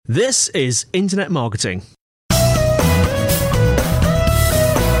This is Internet Marketing.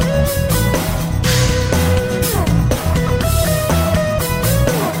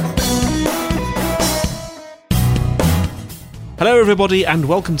 Hello everybody and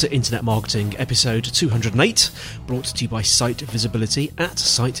welcome to Internet Marketing episode 208, brought to you by Site Visibility at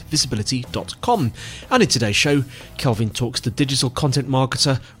sitevisibility.com. And in today's show, Kelvin talks to digital content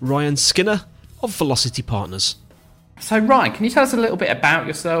marketer Ryan Skinner of Velocity Partners. So Ryan, can you tell us a little bit about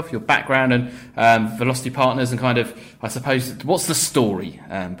yourself, your background and Velocity Partners, and kind of, I suppose, what's the story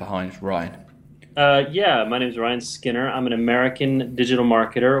behind Ryan? My name is Ryan Skinner. I'm an American digital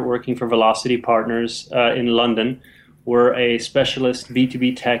marketer working for Velocity Partners in London. We're a specialist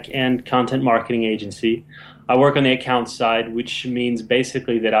B2B tech and content marketing agency. I work on the account side, which means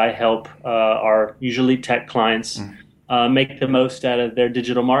basically that I help our usually tech clients make the most out of their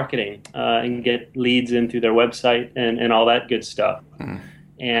digital marketing and get leads in through their website and all that good stuff.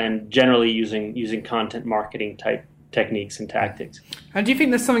 And generally using content marketing type techniques and tactics. And do you think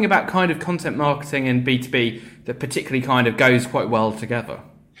there's something about kind of content marketing and B2B that particularly kind of goes quite well together?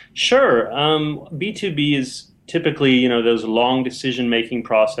 Sure. B2B is typically, those long decision-making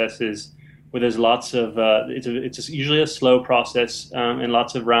processes where there's lots of, it's usually a slow process and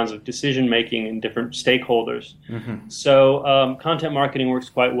lots of rounds of decision-making and different stakeholders. So content marketing works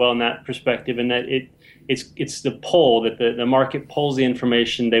quite well in that perspective, in that it's the pull, that the market pulls the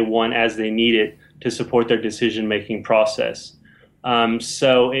information they want as they need it to support their decision-making process.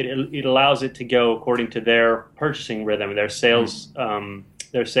 So it allows it to go according to their purchasing rhythm, their sales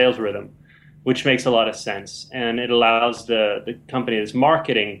rhythm, which makes a lot of sense. And it allows the company that's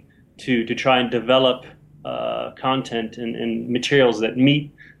marketing to try and develop content and materials that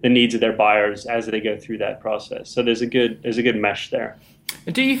meet the needs of their buyers as they go through that process. So there's a good mesh there.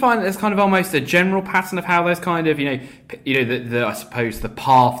 Do you find that there's kind of almost a general pattern of how there's kind of, I suppose the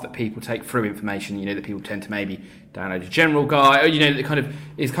path that people take through information, that people tend to maybe download a general guide, or, that kind of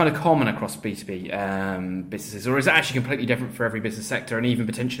is kind of common across B2B businesses, or is it actually completely different for every business sector and even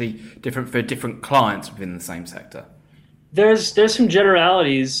potentially different for different clients within the same sector? There's some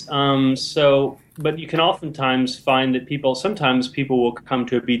generalities, but you can oftentimes find that sometimes people will come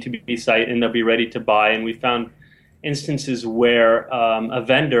to a B2B site and they'll be ready to buy, and we found instances where a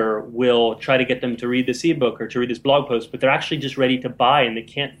vendor will try to get them to read this ebook or to read this blog post, but they're actually just ready to buy and they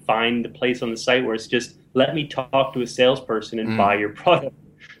can't find the place on the site where it's just, let me talk to a salesperson and buy your product.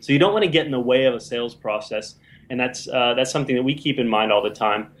 So you don't want to get in the way of a sales process, and that's something that we keep in mind all the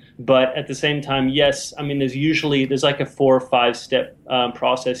time. But at the same time, yes, there's like a 4 or 5 step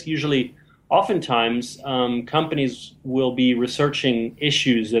process. Oftentimes, companies will be researching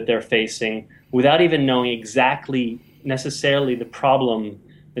issues that they're facing without even knowing exactly necessarily the problem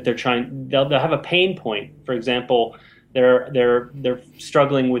that they're trying. They'll have a pain point. For example, they're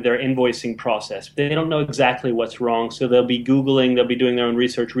struggling with their invoicing process. They don't know exactly what's wrong, so they'll be Googling, they'll be doing their own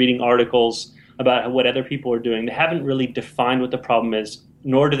research, reading articles about what other people are doing. They haven't really defined what the problem is,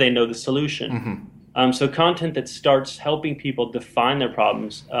 nor do they know the solution. So content that starts helping people define their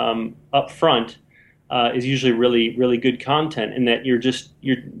problems up front is usually really, really good content, in that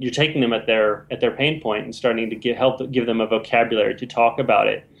you're taking them at their pain point and starting to give them a vocabulary to talk about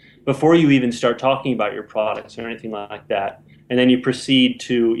it before you even start talking about your products or anything like that. And then you proceed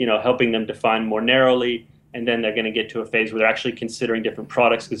to helping them define more narrowly, and then they're going to get to a phase where they're actually considering different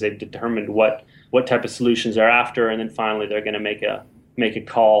products because they've determined what type of solutions they're after, and then finally they're going to make a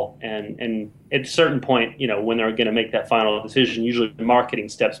call, and at a certain point, when they're going to make that final decision, usually the marketing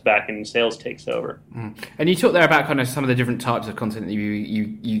steps back and sales takes over. And you talked there about kind of some of the different types of content that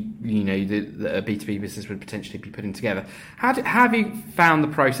that a B2B business would potentially be putting together. How have you found the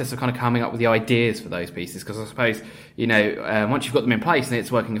process of kind of coming up with the ideas for those pieces? Because I suppose once you've got them in place and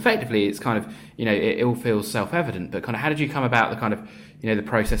it's working effectively, it's kind of it all feels self-evident. But kind of how did you come about the kind of the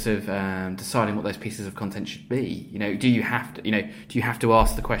process of deciding what those pieces of content should be? Do you have to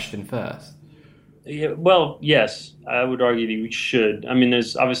ask the question first? Yeah, well, yes, I would argue that we should.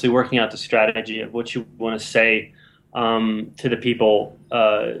 There's obviously working out the strategy of what you want to say to the people.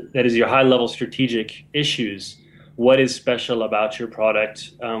 That is your high-level strategic issues. What is special about your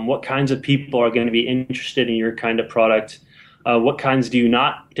product? What kinds of people are going to be interested in your kind of product? What kinds do you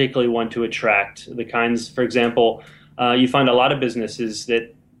not particularly want to attract? The kinds, for example, you find a lot of businesses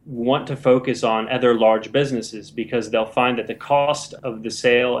that want to focus on other large businesses because they'll find that the cost of the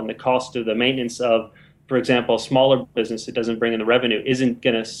sale and the cost of the maintenance of, for example, a smaller business that doesn't bring in the revenue isn't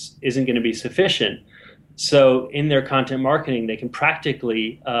going to be sufficient. So in their content marketing, they can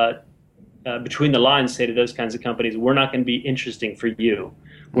practically, between the lines, say to those kinds of companies, we're not going to be interesting for you.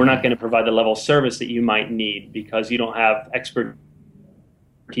 We're not going to provide the level of service that you might need because you don't have expert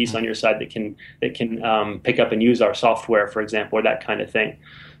expertise on your side that can pick up and use our software, for example, or that kind of thing.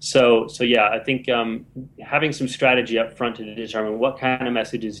 So yeah, I think having some strategy up front to determine what kind of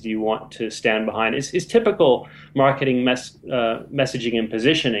messages do you want to stand behind is typical marketing messaging and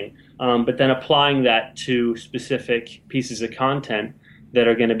positioning, but then applying that to specific pieces of content that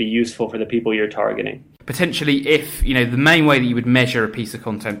are going to be useful for the people you're targeting. Potentially, if, the main way that you would measure a piece of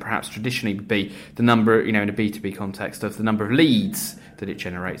content perhaps traditionally would be the number, in a B2B context, of the number of leads that it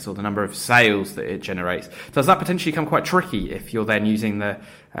generates or the number of sales that it generates. Does that potentially become quite tricky if you're then using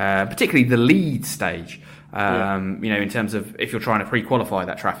particularly the lead stage, in terms of if you're trying to pre-qualify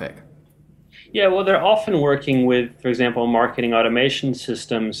that traffic? Yeah, well, they're often working with, for example, marketing automation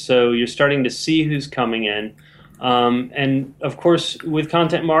systems. So you're starting to see who's coming in. And of course, with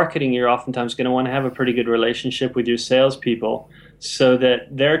content marketing, you're oftentimes going to want to have a pretty good relationship with your salespeople so that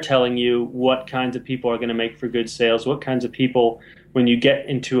they're telling you what kinds of people are going to make for good sales, what kinds of people, when you get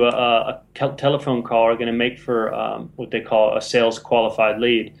into a telephone call, are going to make for what they call a sales qualified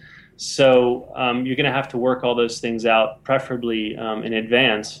lead. So you're going to have to work all those things out, preferably in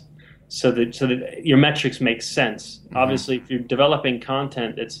advance, so that your metrics make sense. Mm-hmm. Obviously, if you're developing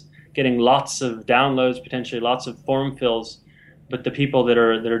content that's getting lots of downloads, potentially lots of form fills, but the people that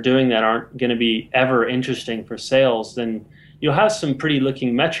are doing that aren't going to be ever interesting for sales, then you'll have some pretty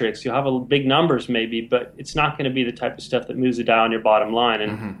looking metrics. You'll have big numbers maybe, but it's not going to be the type of stuff that moves the dial on your bottom line,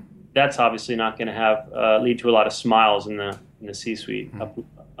 and that's obviously not going to have lead to a lot of smiles in the C-suite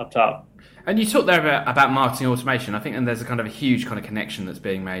up top. And you talked there about marketing automation. I think and there's a kind of a huge kind of connection that's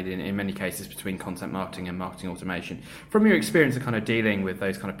being made in many cases between content marketing and marketing automation. From your experience of kind of dealing with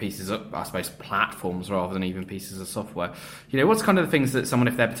those kind of pieces of, I suppose, platforms rather than even pieces of software, what's kind of the things that someone,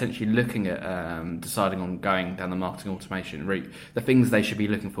 if they're potentially looking at deciding on going down the marketing automation route, the things they should be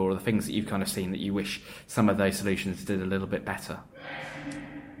looking for, or the things that you've kind of seen that you wish some of those solutions did a little bit better?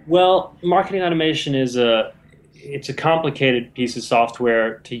 Well, marketing automation is it's a complicated piece of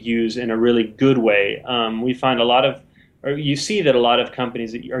software to use in a really good way. We find you see that a lot of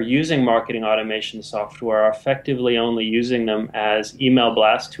companies that are using marketing automation software are effectively only using them as email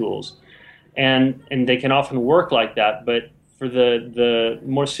blast tools. And they can often work like that, but for the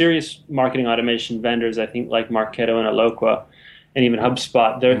more serious marketing automation vendors, I think like Marketo and Eloqua and even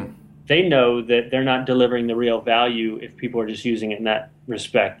HubSpot, they know that they're not delivering the real value if people are just using it in that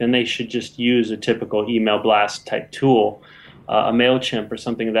respect. Then they should just use a typical email blast type tool, a MailChimp or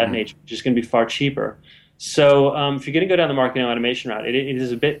something of that nature, which is going to be far cheaper. So if you're going to go down the marketing automation route, it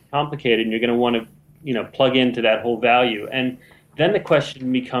is a bit complicated, and you're going to want to plug into that whole value. And then the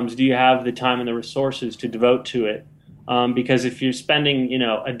question becomes, do you have the time and the resources to devote to it? Because if you're spending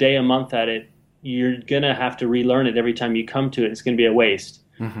a day a month at it, you're going to have to relearn it every time you come to it. It's going to be a waste.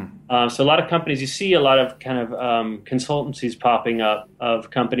 So a lot of companies, you see a lot of kind of consultancies popping up of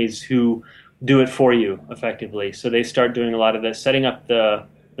companies who do it for you effectively. So they start doing a lot of this, setting up the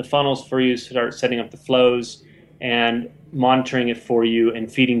funnels for you, start setting up the flows and monitoring it for you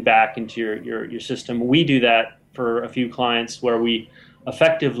and feeding back into your system. We do that for a few clients where we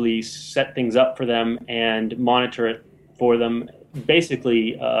effectively set things up for them and monitor it for them,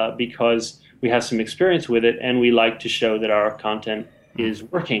 basically because we have some experience with it and we like to show that our content is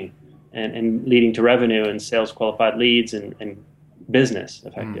working and leading to revenue and sales qualified leads and business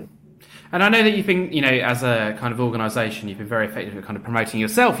effective. And I know that you've been, as a kind of organisation, you've been very effective at kind of promoting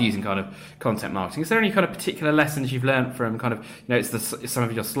yourself using kind of content marketing. Is there any kind of particular lessons you've learned from kind of, it's some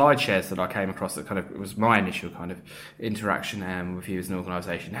of your slide shares that I came across that kind of was my initial kind of interaction with you as an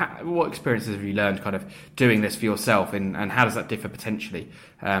organisation? What experiences have you learned kind of doing this for yourself, and how does that differ potentially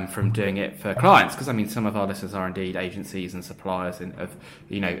from doing it for clients? Because, some of our listeners are indeed agencies and suppliers of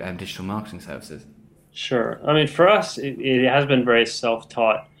digital marketing services. Sure. For us, it has been very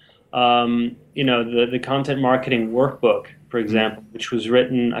self-taught. The content marketing workbook, for example, which was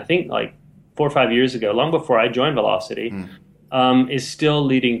written, I think, like 4 or 5 years ago, long before I joined Velocity, is still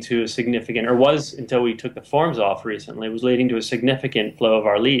leading to a significant, or was until we took the forms off recently, was leading to a significant flow of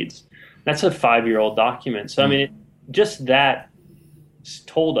our leads. That's a 5-year-old document. So, just that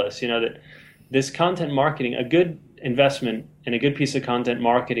told us, that this content marketing, a good investment in a good piece of content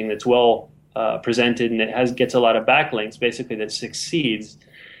marketing that's well presented and it gets a lot of backlinks, basically that succeeds,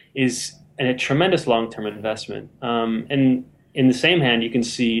 is a tremendous long-term investment. And in the same hand, you can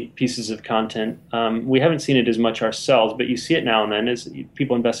see pieces of content. We haven't seen it as much ourselves, but you see it now and then as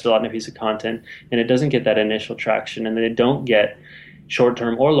people invest a lot in a piece of content and it doesn't get that initial traction, and then they don't get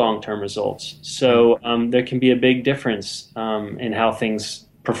short-term or long-term results. So there can be a big difference in how things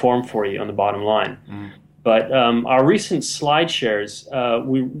perform for you on the bottom line. But our recent slide shares,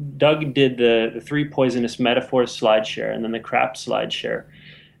 Doug did the 3 poisonous metaphors slide share and then the crap slide share.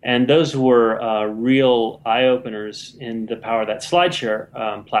 And those were real eye-openers in the power of that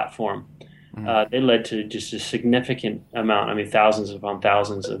SlideShare platform. They led to just a significant amount, I mean, thousands upon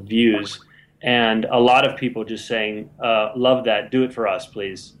thousands of views, and a lot of people just saying, love that, do it for us,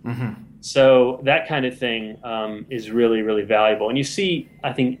 please. So that kind of thing is really, really valuable. And you see,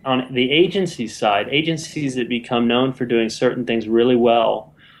 I think, on the agency side, agencies that become known for doing certain things really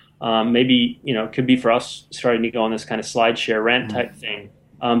well, maybe, it could be for us starting to go on this kind of SlideShare rant type thing,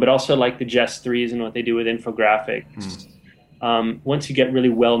 but also like the Just 3s and what they do with infographics. Once you get really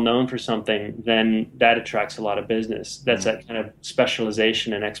well known for something, then that attracts a lot of business. That's that kind of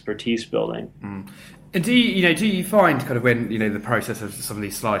specialization and expertise building. And do you find kind of when, the process of some of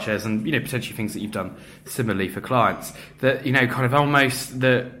these slide shares and, potentially things that you've done similarly for clients that, kind of almost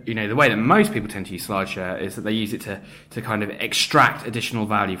the way that most people tend to use SlideShare is that they use it to kind of extract additional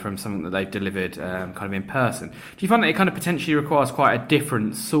value from something that they've delivered kind of in person. Do you find that it kind of potentially requires quite a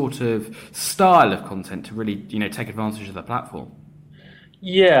different sort of style of content to really, take advantage of the platform?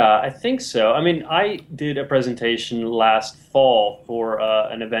 Yeah, I think so. I mean, I did a presentation last fall for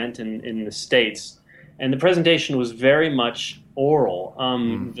an event in the States. And the presentation was very much oral.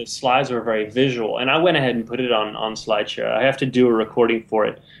 The slides were very visual. And I went ahead and put it on SlideShare. I have to do a recording for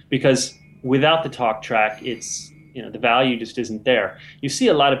it because without the talk track, it's, the value just isn't there. You see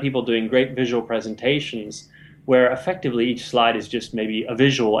a lot of people doing great visual presentations where effectively each slide is just maybe a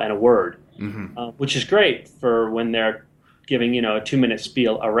visual and a word, which is great for when they're giving, a 2-minute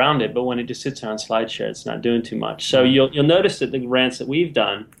spiel around it. But when it just sits on SlideShare, it's not doing too much. So you'll notice that the rants that we've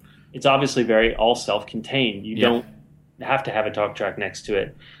done, it's obviously very all self-contained. You don't have to have a talk track next to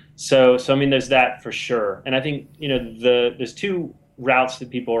it. So I mean, there's that for sure. And I think, there's two routes that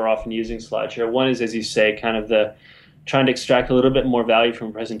people are often using SlideShare. One is, as you say, kind of the trying to extract a little bit more value from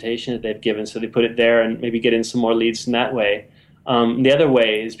a presentation that they've given. So they put it there and maybe get in some more leads in that way. The other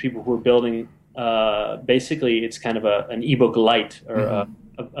way is people who are building, basically it's kind of an ebook light or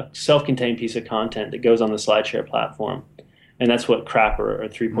a self-contained piece of content that goes on the SlideShare platform. And that's what Crap or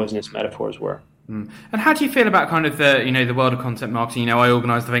Three Poisonous Metaphors were. And how do you feel about kind of the world of content marketing? I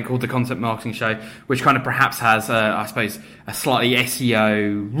organised an event called the Content Marketing Show, which kind of perhaps has, I suppose, a slightly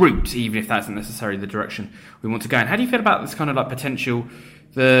SEO route, even if that's not necessarily the direction we want to go in. How do you feel about this kind of like potential,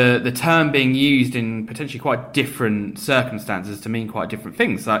 the term being used in potentially quite different circumstances to mean quite different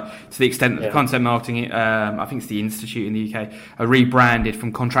things, like to the extent that the content marketing, I think it's the Institute in the UK, are rebranded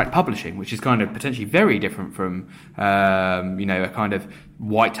from contract publishing, which is kind of potentially very different from, a kind of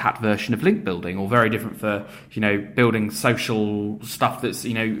white hat version of link building, or very different for, building social stuff that's,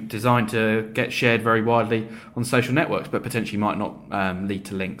 designed to get shared very widely on social networks, but potentially might not lead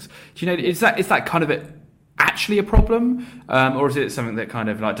to links. Do you know, is that kind of it? Actually a problem, or is it something that kind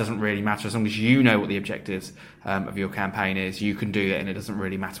of like doesn't really matter as long as you know what the objectives of your campaign is, you can do it, and it doesn't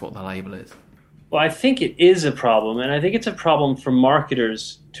really matter what the label is? Well, I think it is a problem, and I think it's a problem for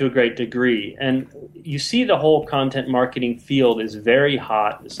marketers to a great degree. And you see the whole content marketing field is very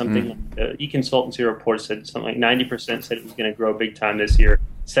hot. Something like the eConsultancy report said something like 90% said it was going to grow big time this year.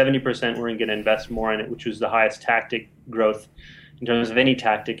 70% were going to invest more in it, which was the highest tactic growth in terms of any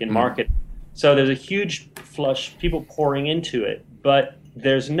tactic in market. So there's a huge flush, people pouring into it. But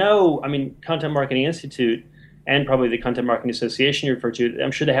there's Content Marketing Institute and probably the Content Marketing Association you refer to,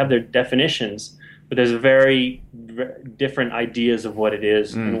 I'm sure they have their definitions, but there's very, very different ideas of what it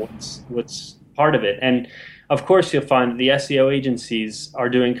is and what's part of it. And of course, you'll find the SEO agencies are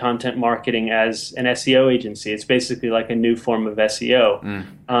doing content marketing as an SEO agency. It's basically like a new form of SEO.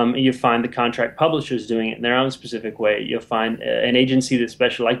 You find the contract publishers doing it in their own specific way. You'll find an agency that's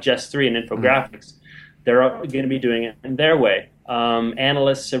special, like Just 3 and infographics. They're going to be doing it in their way.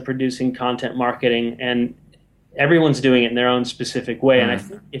 Analysts are producing content marketing, and everyone's doing it in their own specific way. And I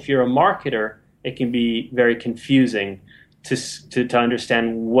think if you're a marketer, it can be very confusing to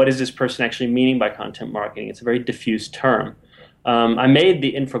understand what is this person actually meaning by content marketing. It's a very diffuse term. I made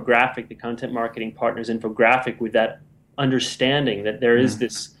the infographic, the Content Marketing Partners infographic, with that understanding that there is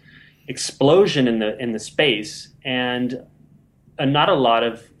this explosion in the space and not a lot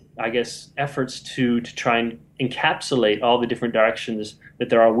of, I guess, efforts to try and encapsulate all the different directions that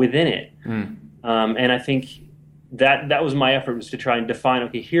there are within it. And I think that was my effort, was to try and define,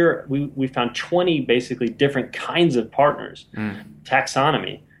 okay, here we found 20 basically different kinds of partners,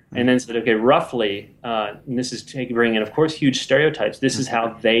 taxonomy, and then said, okay, roughly, and this is bringing in, of course, huge stereotypes. This is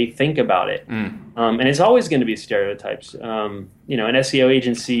how they think about it. And it's always going to be stereotypes. An SEO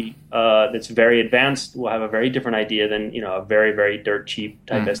agency that's very advanced will have a very different idea than, a very, very dirt cheap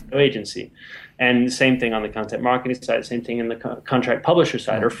type SEO agency. And the same thing on the content marketing side, same thing in the contract publisher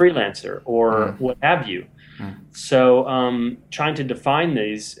side or freelancer or what have you. So trying to define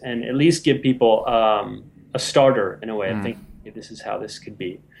these and at least give people a starter in a way of thinking, hey, this is how this could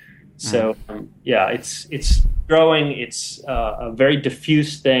be. So it's growing. It's a very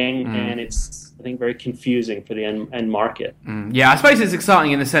diffuse thing, and it's, I think, very confusing for the end market. Yeah, I suppose it's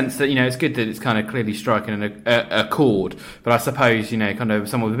exciting in the sense that, it's good that it's kind of clearly striking a chord. But I suppose, kind of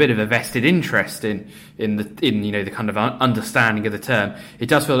someone with a bit of a vested interest in the kind of understanding of the term, it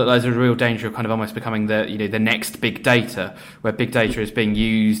does feel that there's a real danger of kind of almost becoming the next big data, where big data is being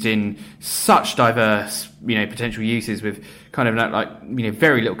used in such diverse potential uses with kind of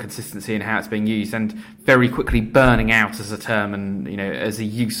very little consistency in how it's being used, and very quickly burning out as a term and as a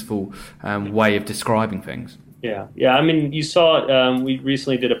useful way of describing things. Yeah. I mean, you saw we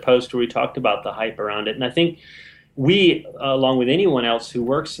recently did a post where we talked about the hype around it, and I think we, along with anyone else who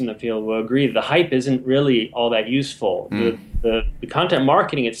works in the field, will agree that the hype isn't really all that useful. The content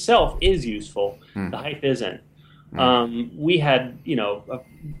marketing itself is useful. The hype isn't. We had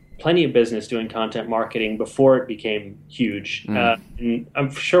plenty of business doing content marketing before it became huge. And I'm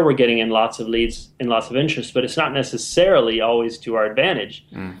sure we're getting in lots of leads and lots of interest, but it's not necessarily always to our advantage,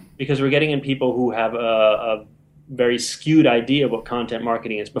 because we're getting in people who have a very skewed idea of what content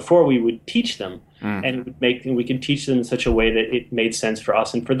marketing is. Before, we would teach them, and we could teach them in such a way that it made sense for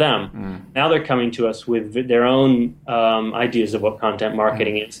us and for them. Now they're coming to us with their own ideas of what content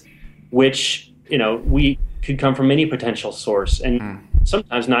marketing is, which we could come from any potential source, and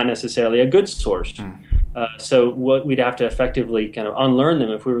sometimes not necessarily a good source. So we'd have to effectively kind of unlearn them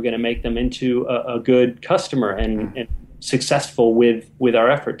if we were going to make them into a good customer and successful with our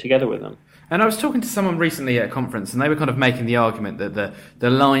effort together with them. And I was talking to someone recently at a conference, and they were kind of making the argument that the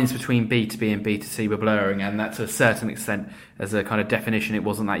lines between B2B and B2C were blurring, and that to a certain extent, as a kind of definition, it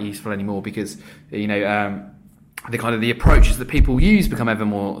wasn't that useful anymore, because the kind of the approaches that people use become ever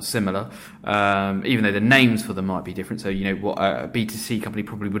more similar, even though the names for them might be different. So, what a B2C company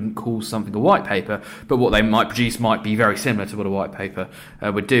probably wouldn't call something a white paper, but what they might produce might be very similar to what a white paper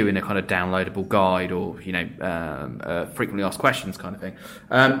would do in a kind of downloadable guide or, frequently asked questions kind of thing.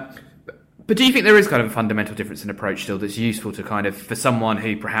 But do you think there is kind of a fundamental difference in approach still that's useful to kind of, for someone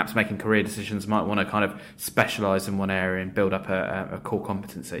who perhaps making career decisions might want to kind of specialise in one area and build up a core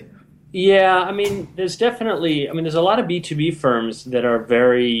competency? Yeah, I mean, there's a lot of B2B firms that are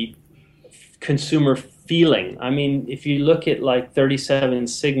very consumer feeling. I mean, if you look at like 37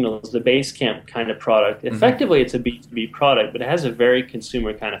 Signals, the Basecamp kind of product, effectively it's a B2B product, but it has a very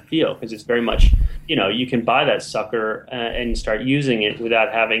consumer kind of feel, because it's very much, you can buy that sucker and start using it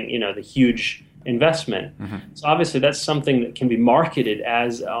without having, the huge investment. So obviously that's something that can be marketed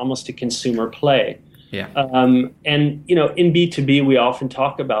as almost a consumer play. Yeah. And in B2B, we often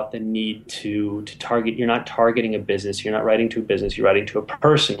talk about the need to target. You're not targeting a business. You're not writing to a business. You're writing to a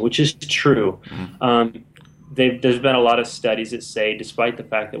person, which is true. There's been a lot of studies that say, despite the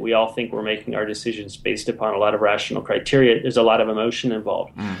fact that we all think we're making our decisions based upon a lot of rational criteria, there's a lot of emotion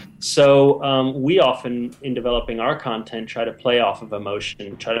involved. So we often, in developing our content, try to play off of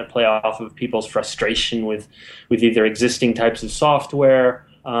emotion, try to play off of people's frustration with either existing types of software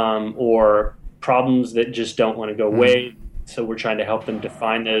or problems that just don't want to go away. So we're trying to help them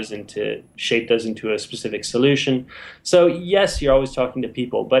define those and to shape those into a specific solution. So yes, you're always talking to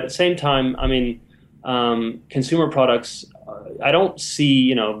people, but at the same time, I mean, consumer products, I don't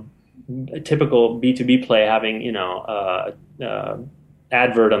see, a typical B2B play having,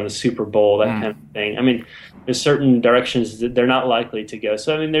 advert on the Super Bowl, that kind of thing. I mean, there's certain directions that they're not likely to go.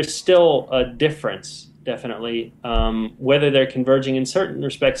 So, I mean, there's still a difference, definitely. Whether they're converging in certain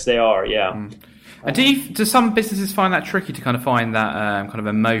respects, they are, yeah. And do some businesses find that tricky to kind of find that kind of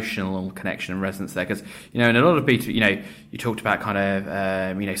emotional connection and resonance there? Because, in a lot of B2B, you talked about kind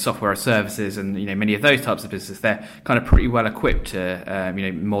of, software services and, many of those types of businesses, they're kind of pretty well equipped to,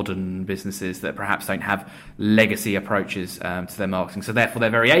 modern businesses that perhaps don't have legacy approaches to their marketing. So therefore,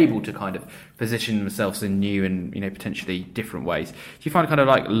 they're very able to kind of position themselves in new and, potentially different ways. Do you find kind of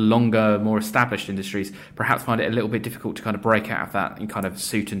like longer, more established industries perhaps find it a little bit difficult to kind of break out of that in kind of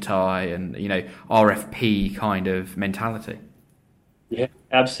suit and tie and, RFP kind of mentality? Yeah,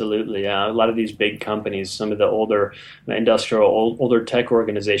 absolutely. Yeah, a lot of these big companies, some of the older older tech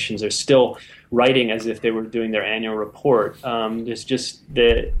organizations are still writing as if they were doing their annual report. There's just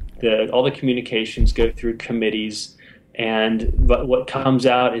all the communications go through committees, but what comes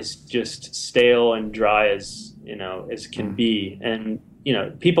out is just stale and dry as can be. And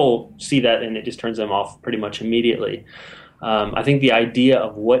people see that and it just turns them off pretty much immediately. I think the idea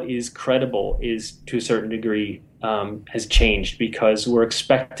of what is credible is, to a certain degree, has changed, because we're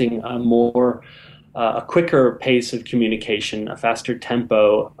expecting a quicker pace of communication, a faster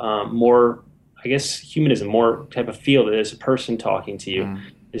tempo, more I guess, humanism, more type of feel that there's a person talking to you,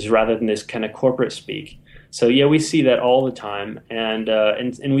 is rather than this kind of corporate speak. So yeah, we see that all the time, and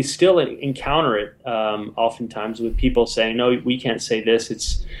we still encounter it oftentimes with people saying, "No, we can't say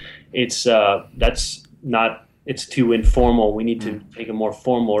this. That's not. It's too informal. We need to take a more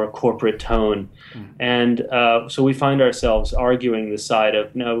formal or a corporate tone." And so we find ourselves arguing the side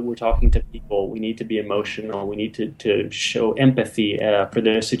of, no, we're talking to people. We need to be emotional. We need to show empathy for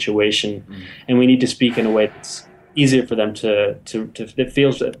their situation, and we need to speak in a way that's easier for them that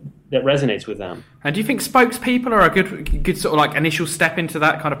feels that resonates with them. And do you think spokespeople are a good sort of like initial step into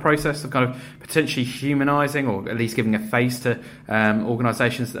that kind of process of kind of potentially humanising, or at least giving a face to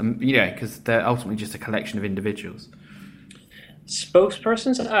organisations, because they're ultimately just a collection of individuals?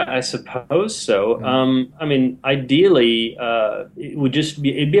 Spokespersons, I suppose so. I mean, ideally,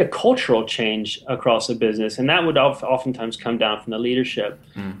 it'd be a cultural change across a business, and that would oftentimes come down from the leadership.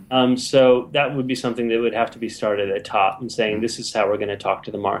 So that would be something that would have to be started at the top and saying, this is how we're going to talk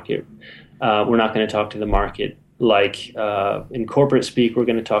to the market. We're not going to talk to the market like in corporate speak. We're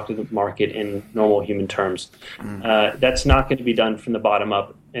going to talk to the market in normal human terms. That's not going to be done from the bottom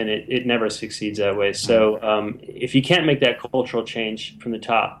up, and it never succeeds that way. So if you can't make that cultural change from the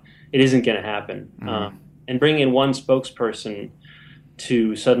top, it isn't going to happen. And bringing in one spokesperson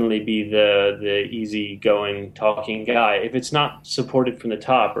to suddenly be the easygoing talking guy, if it's not supported from the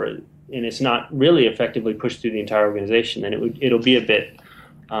top, and it's not really effectively pushed through the entire organization, then it'll be a bit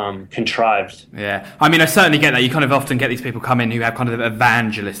contrived. Yeah, I mean, I certainly get that. You kind of often get these people come in who have kind of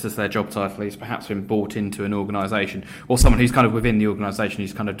evangelist as their job title. He's perhaps been brought into an organisation, or someone who's kind of within the organisation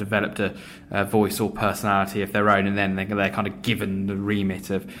who's kind of developed a voice or personality of their own, and then they're kind of given the remit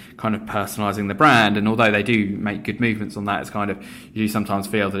of kind of personalising the brand. And although they do make good movements on that, it's kind of, you sometimes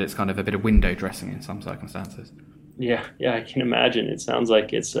feel that it's kind of a bit of window dressing in some circumstances. Yeah, I can imagine. It sounds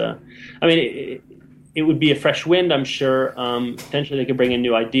like it's it would be a fresh wind, I'm sure. Potentially they could bring in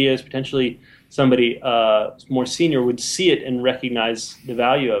new ideas. Potentially somebody more senior would see it and recognize the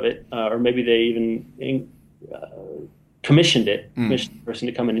value of it, or maybe they even commissioned the person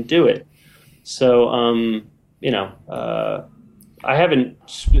to come in and do it. So, I haven't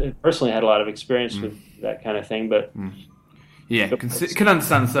personally had a lot of experience with that kind of thing, but... Yeah, can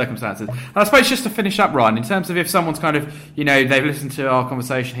understand the circumstances. And I suppose just to finish up, Ryan, in terms of if someone's kind of, they've listened to our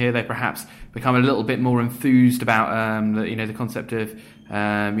conversation here, they perhaps become a little bit more enthused about, the concept of,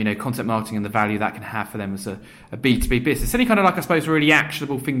 content marketing and the value that can have for them as a B2B business. Any kind of, I suppose, really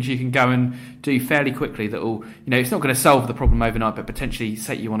actionable things you can go and do fairly quickly that will, it's not going to solve the problem overnight, but potentially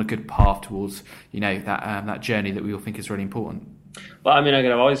set you on a good path towards, that journey that we all think is really important. Well, I mean, I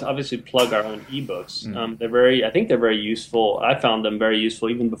can always obviously plug our own ebooks. I think they're very useful. I found them very useful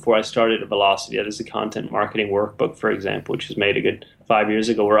even before I started at Velocity. There's a content marketing workbook, for example, which was made a good 5 years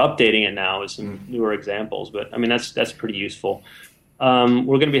ago. We're updating it now with some newer examples, but I mean, that's pretty useful. We're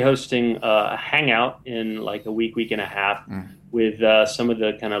going to be hosting a hangout in like a week and a half with some of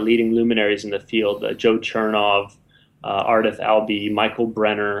the kind of leading luminaries in the field, Joe Chernov, Ardith Albee, Michael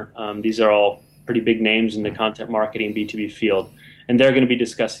Brenner. These are all pretty big names in the content marketing B2B field. And they're going to be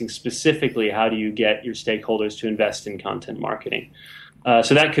discussing specifically how do you get your stakeholders to invest in content marketing.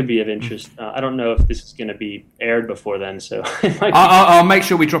 So that could be of interest. I don't know if this is going to be aired before then, so I'll make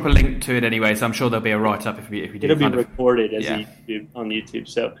sure we drop a link to it anyway. So I'm sure there'll be a write-up if we do. It'll be recorded as on YouTube.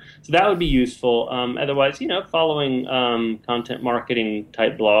 So that would be useful. Otherwise, following content marketing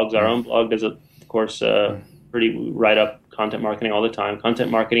type blogs. Our own blog does, of course, pretty write up content marketing all the time.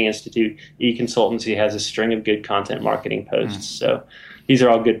 Content Marketing Institute eConsultancy has a string of good content marketing posts. So these are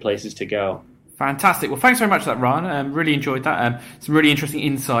all good places to go. Fantastic. Well, thanks very much for that, Ryan. Really enjoyed that. Some really interesting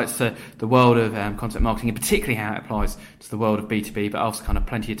insights to the world of content marketing, and particularly how it applies to the world of B2B, but also kind of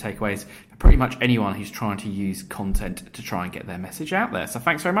plenty of takeaways for pretty much anyone who's trying to use content to try and get their message out there. So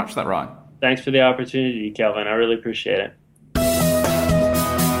thanks very much for that, Ryan. Thanks for the opportunity, Kelvin. I really appreciate it.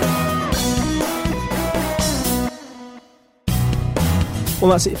 Well,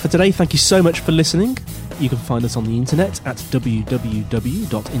 that's it for today. Thank you so much for listening. You can find us on the internet at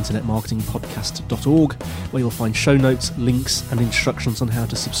www.internetmarketingpodcast.org, where you'll find show notes, links, and instructions on how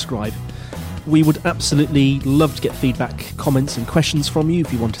to subscribe. We would absolutely love to get feedback, comments, and questions from you.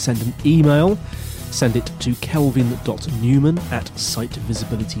 If you want to send an email, send it to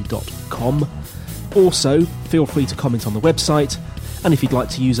kelvin.newman@sitevisibility.com. Also, feel free to comment on the website, and if you'd like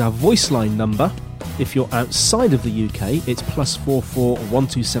to use our voice line number, if you're outside of the UK, it's +44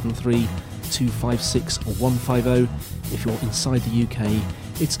 1273 256 150. If you're inside the UK,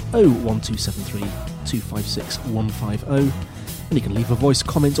 it's 01273 256 150. And you can leave a voice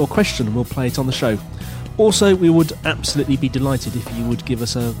comment or question and we'll play it on the show. Also, we would absolutely be delighted if you would give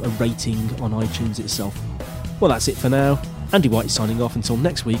us a rating on iTunes itself. Well, that's it for now. Andy White signing off until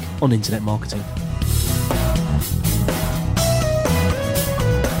next week on Internet Marketing.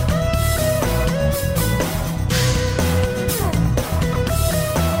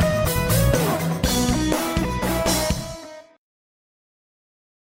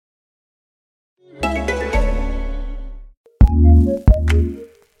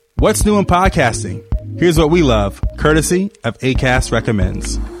 What's new in podcasting? Here's what we love, courtesy of Acast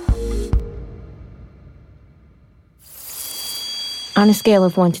Recommends. On a scale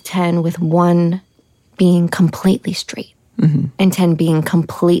of 1 to 10, with 1 being completely straight and 10 being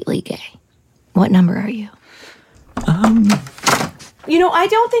completely gay, what number are you? You know, I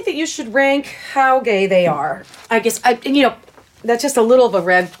don't think that you should rank how gay they are. I guess, that's just a little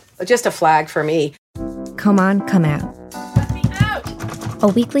of just a flag for me. Come On, Come Out. A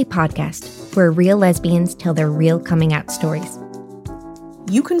weekly podcast where real lesbians tell their real coming out stories.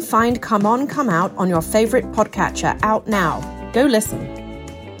 You can find Come On, Come Out on your favorite podcatcher out now. Go listen.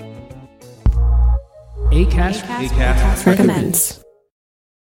 Acast Recommends.